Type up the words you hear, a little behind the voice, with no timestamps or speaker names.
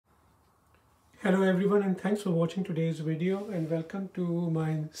Hello everyone, and thanks for watching today's video, and welcome to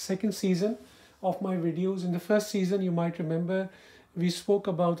my second season of my videos. In the first season, you might remember we spoke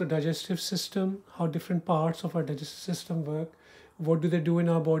about the digestive system, how different parts of our digestive system work, what do they do in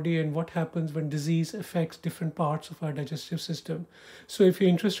our body, and what happens when disease affects different parts of our digestive system. So if you're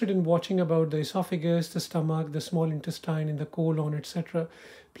interested in watching about the esophagus, the stomach, the small intestine, and the colon, etc.,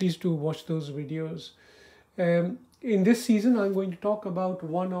 please do watch those videos. In this season, I'm going to talk about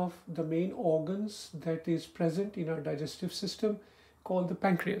one of the main organs that is present in our digestive system called the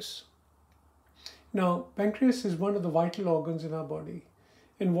pancreas. Now, pancreas is one of the vital organs in our body.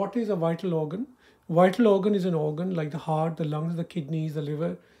 And what is a vital organ? Vital organ is an organ like the heart, the lungs, the kidneys, the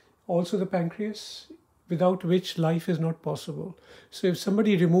liver, also the pancreas, without which life is not possible. So if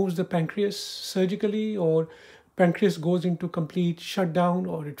somebody removes the pancreas surgically, or pancreas goes into complete shutdown,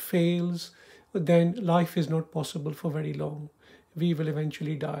 or it fails, then life is not possible for very long. We will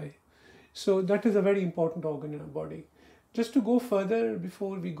eventually die. So that is a very important organ in our body. Just to go further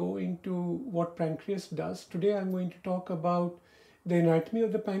before we go into what pancreas does, today I'm going to talk about the anatomy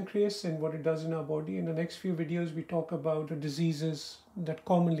of the pancreas and what it does in our body. In the next few videos, we talk about the diseases that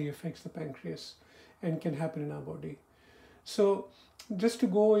commonly affects the pancreas and can happen in our body. So just to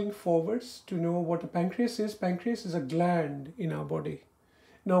going forwards to know what a pancreas is a gland in our body.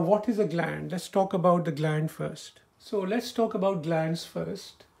 Now, what is a gland? Let's talk about the gland first. So let's talk about glands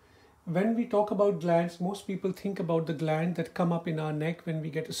first. When we talk about glands, most people think about the gland that come up in our neck when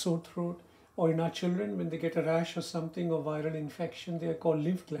we get a sore throat, or in our children when they get a rash or something, or viral infection. They are called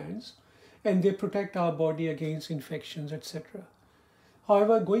lymph glands, and they protect our body against infections, etc.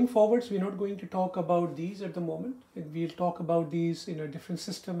 However, going forwards, we're not going to talk about these at the moment. We'll talk about these in a different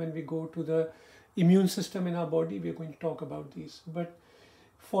system. When we go to the immune system in our body, we're going to talk about these. But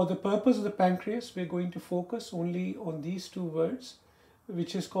for the purpose of the pancreas, we're going to focus only on these two words,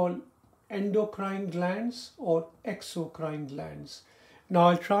 which is called endocrine glands or exocrine glands. Now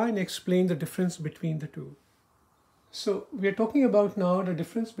I'll try and explain the difference between the two. So we're talking about now the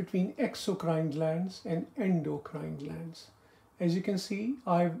difference between exocrine glands and endocrine glands. As you can see,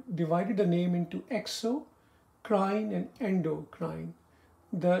 I've divided the name into exocrine and endocrine.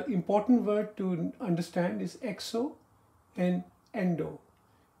 The important word to understand is exo and endo.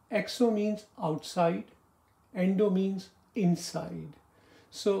 Exo means outside, endo means inside.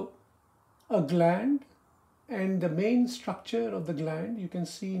 So a gland, and the main structure of the gland, you can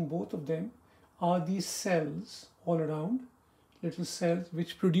see in both of them, are these cells all around, little cells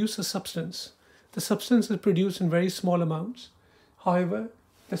which produce a substance. The substance is produced in very small amounts. However,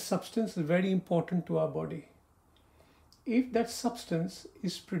 the substance is very important to our body. If that substance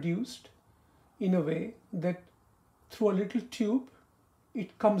is produced in a way that through a little tube,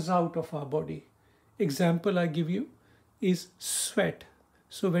 it comes out of our body. Example I give you is sweat.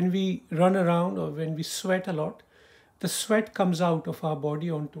 So when we run around or when we sweat a lot, the sweat comes out of our body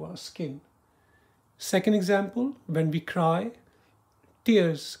onto our skin. Second example, when we cry,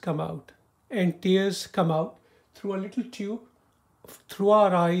 tears come out, and tears come out through a little tube through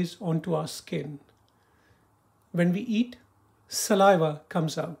our eyes onto our skin. When we eat, saliva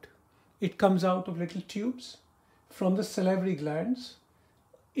comes out. It comes out of little tubes from the salivary glands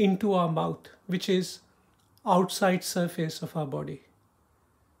into our mouth, which is outside surface of our body.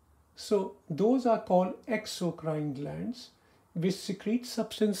 So those are called exocrine glands, which secrete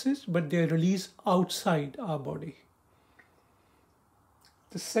substances, but they are released outside our body.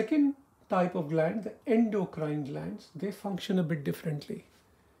 The second type of gland, the endocrine glands, they function a bit differently.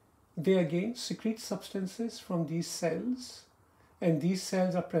 They again secrete substances from these cells, and these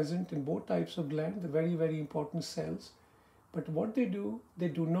cells are present in both types of gland, the very, very important cells. But what they do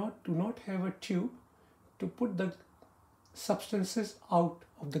not have a tube to put the substances out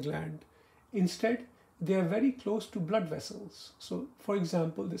of the gland. Instead, they are very close to blood vessels. So, for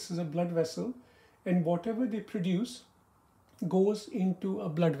example, this is a blood vessel, and whatever they produce goes into a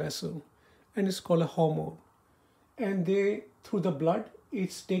blood vessel, and it's called a hormone. And they, through the blood,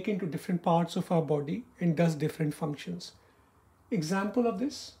 it's taken to different parts of our body and does different functions. Example of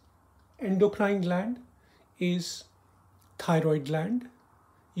this endocrine gland is thyroid gland.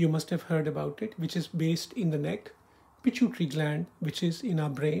 You must have heard about it, which is based in the neck. Pituitary gland, which is in our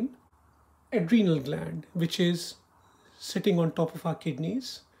brain. Adrenal gland, which is sitting on top of our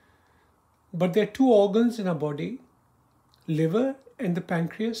kidneys. But there are two organs in our body, liver and the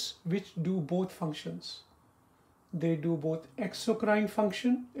pancreas, which do both functions. They do both exocrine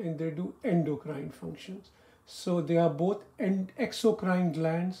function and they do endocrine functions. So they are both exocrine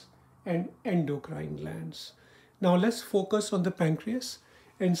glands and endocrine glands. Now let's focus on the pancreas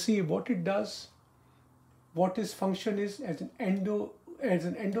and see what it does, what its function is as an as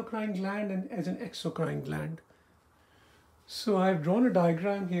an endocrine gland and as an exocrine gland. So I've drawn a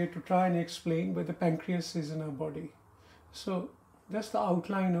diagram here to try and explain where the pancreas is in our body. So that's the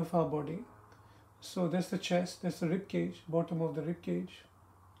outline of our body. So that's the chest, that's the rib cage, bottom of the rib cage,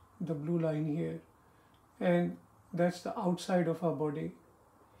 the blue line here. And that's the outside of our body.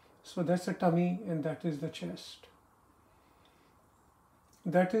 So that's the tummy and that is the chest.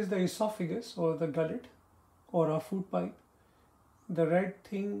 That is the esophagus or the gullet or our food pipe. The red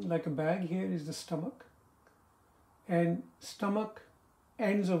thing like a bag here is the stomach. And stomach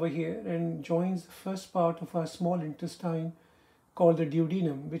ends over here and joins the first part of our small intestine called the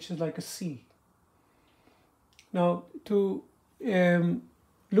duodenum, which is like a C. Now, to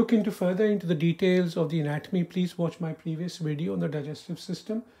look into further into the details of the anatomy, please watch my previous video on the digestive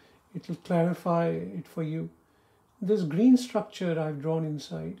system. It will clarify it for you. This green structure I've drawn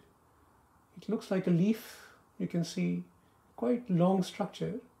inside, it looks like a leaf. You can see quite long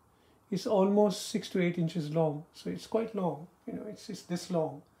structure. It's almost 6 to 8 inches long, so it's quite long. You know, it's this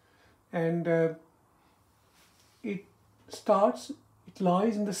long, and it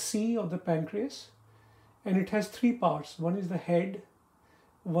lies in the C of the pancreas, and it has 3 parts. One is the head,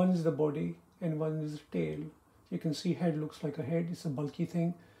 one is the body, and one is the tail. You can see head looks like a head. It's a bulky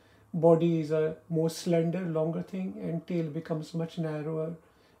thing. Body is a more slender, longer thing, and tail becomes much narrower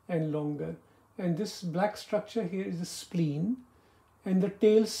and longer. And this black structure here is the spleen, and the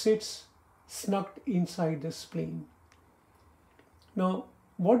tail sits snugged inside the spleen. Now,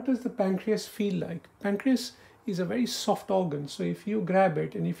 what does the pancreas feel like? Pancreas is a very soft organ, so if you grab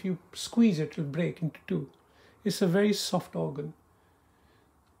it and if you squeeze it, it will break into 2. It's a very soft organ.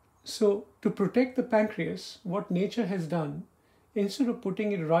 So to protect the pancreas, what nature has done, instead of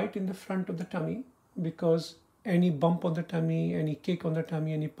putting it right in the front of the tummy, because any bump on the tummy, any kick on the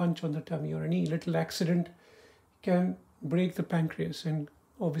tummy, any punch on the tummy, or any little accident can break the pancreas, and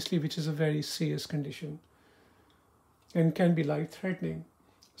obviously which is a very serious condition and can be life-threatening.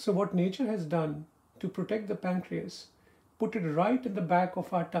 So what nature has done to protect the pancreas, put it right in the back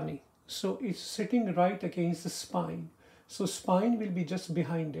of our tummy. So it's sitting right against the spine. So spine will be just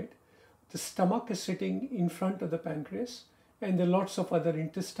behind it. The stomach is sitting in front of the pancreas, and there are lots of other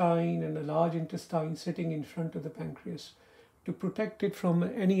intestine and a large intestine sitting in front of the pancreas to protect it from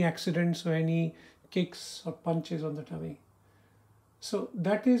any accidents or any kicks or punches on the tummy. So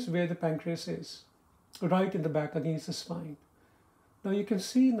that is where the pancreas is, right in the back against the spine. Now you can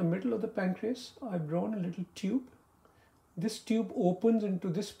see in the middle of the pancreas, I've drawn a little tube. This tube opens into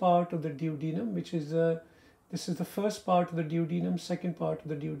this part of the duodenum, which is this is the first part of the duodenum, second part of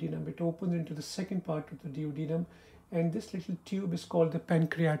the duodenum. It opens into the second part of the duodenum, and this little tube is called the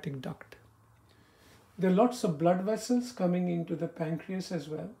pancreatic duct. There are lots of blood vessels coming into the pancreas as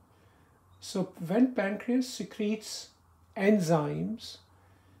well. So when pancreas secretes enzymes,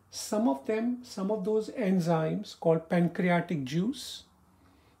 some of those enzymes called pancreatic juice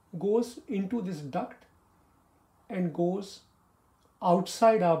goes into this duct and goes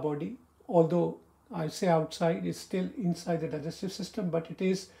outside our body. Although I say outside, it's still inside the digestive system, but it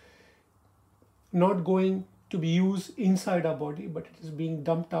is not going to be used inside our body, but it is being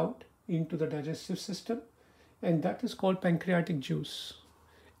dumped out into the digestive system, and that is called pancreatic juice.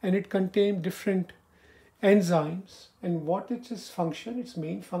 And it contains different enzymes, and what its function, its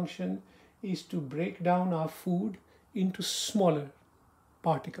main function, is to break down our food into smaller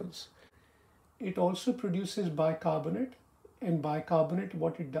particles. It also produces bicarbonate, and bicarbonate,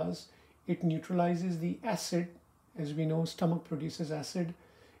 what it does, it neutralizes the acid. As we know, stomach produces acid.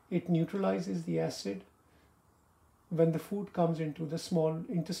 It neutralizes the acid when the food comes into the small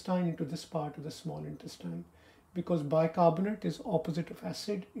intestine, into this part of the small intestine. Because bicarbonate is opposite of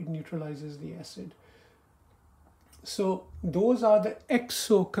acid, it neutralizes the acid. So those are the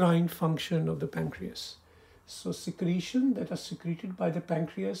exocrine function of the pancreas. So secretion that are secreted by the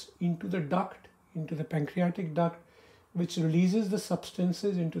pancreas into the duct, into the pancreatic duct, which releases the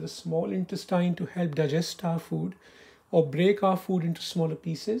substances into the small intestine to help digest our food or break our food into smaller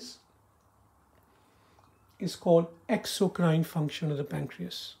pieces, is called exocrine function of the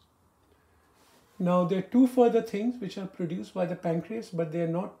pancreas. Now there are 2 further things which are produced by the pancreas, but they are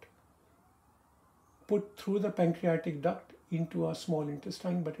not put through the pancreatic duct into our small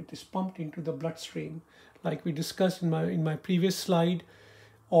intestine, but it is pumped into the bloodstream, like we discussed in my previous slide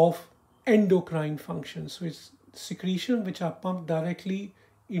of endocrine function. So it's secretion which are pumped directly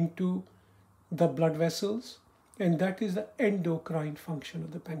into the blood vessels, and that is the endocrine function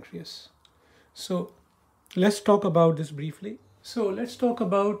of the pancreas. So let's talk about this briefly. So let's talk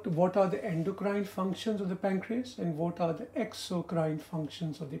about what are the endocrine functions of the pancreas and what are the exocrine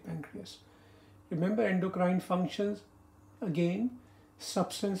functions of the pancreas. Remember, endocrine functions, again,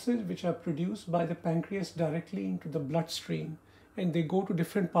 substances which are produced by the pancreas directly into the bloodstream, and they go to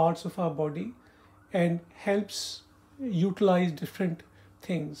different parts of our body and helps utilize different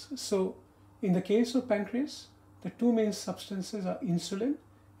things. So in the case of pancreas, the two main substances are insulin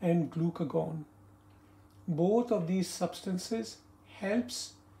and glucagon. Both of these substances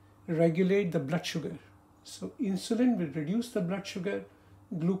helps regulate the blood sugar. So insulin will reduce the blood sugar,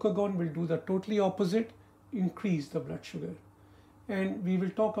 glucagon will do the totally opposite, increase the blood sugar. And we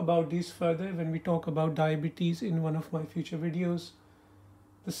will talk about these further when we talk about diabetes in one of my future videos.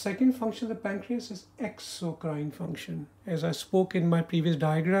 The second function of the pancreas is exocrine function. As I spoke in my previous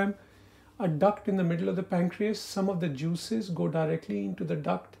diagram, a duct in the middle of the pancreas, some of the juices go directly into the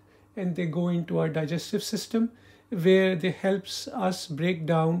duct and they go into our digestive system, where they helps us break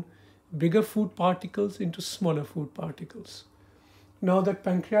down bigger food particles into smaller food particles. Now that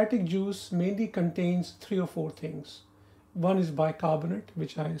pancreatic juice mainly contains 3 or 4 things. One is bicarbonate,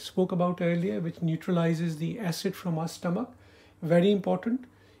 which I spoke about earlier, which neutralizes the acid from our stomach. Very important.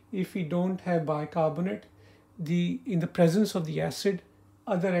 If we don't have bicarbonate, in the presence of the acid,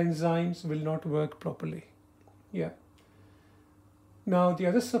 other enzymes will not work properly. Yeah. Now the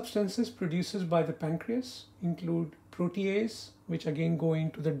other substances produced by the pancreas include protease, which again go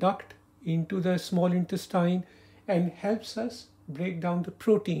into the duct, into the small intestine, and helps us break down the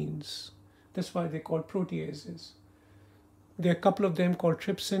proteins. That's why they're called proteases. There are a couple of them called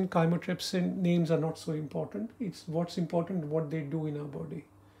trypsin, chymotrypsin. Names are not so important. It's what's important, what they do in our body.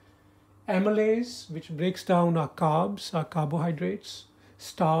 Amylase, which breaks down our carbs, our carbohydrates,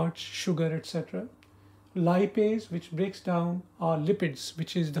 starch, sugar, etc. Lipase, which breaks down our lipids,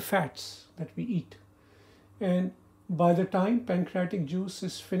 which is the fats that we eat. And by the time pancreatic juice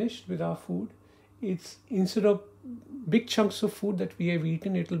is finished with our food, it's instead of big chunks of food that we have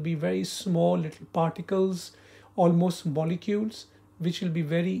eaten, it will be very small little particles, almost molecules, which will be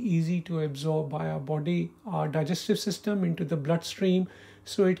very easy to absorb by our body, our digestive system, into the bloodstream,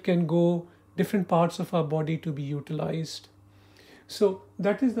 so it can go different parts of our body to be utilized. So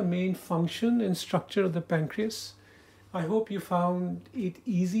that is the main function and structure of the pancreas. I hope you found it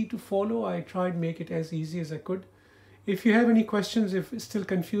easy to follow. I tried to make it as easy as I could. If you have any questions, if you're still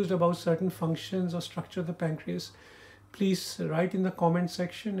confused about certain functions or structure of the pancreas, please write in the comment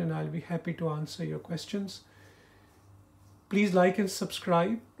section and I'll be happy to answer your questions. Please like and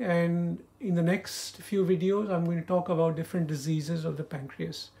subscribe, and in the next few videos I'm going to talk about different diseases of the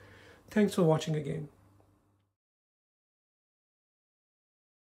pancreas. Thanks for watching again.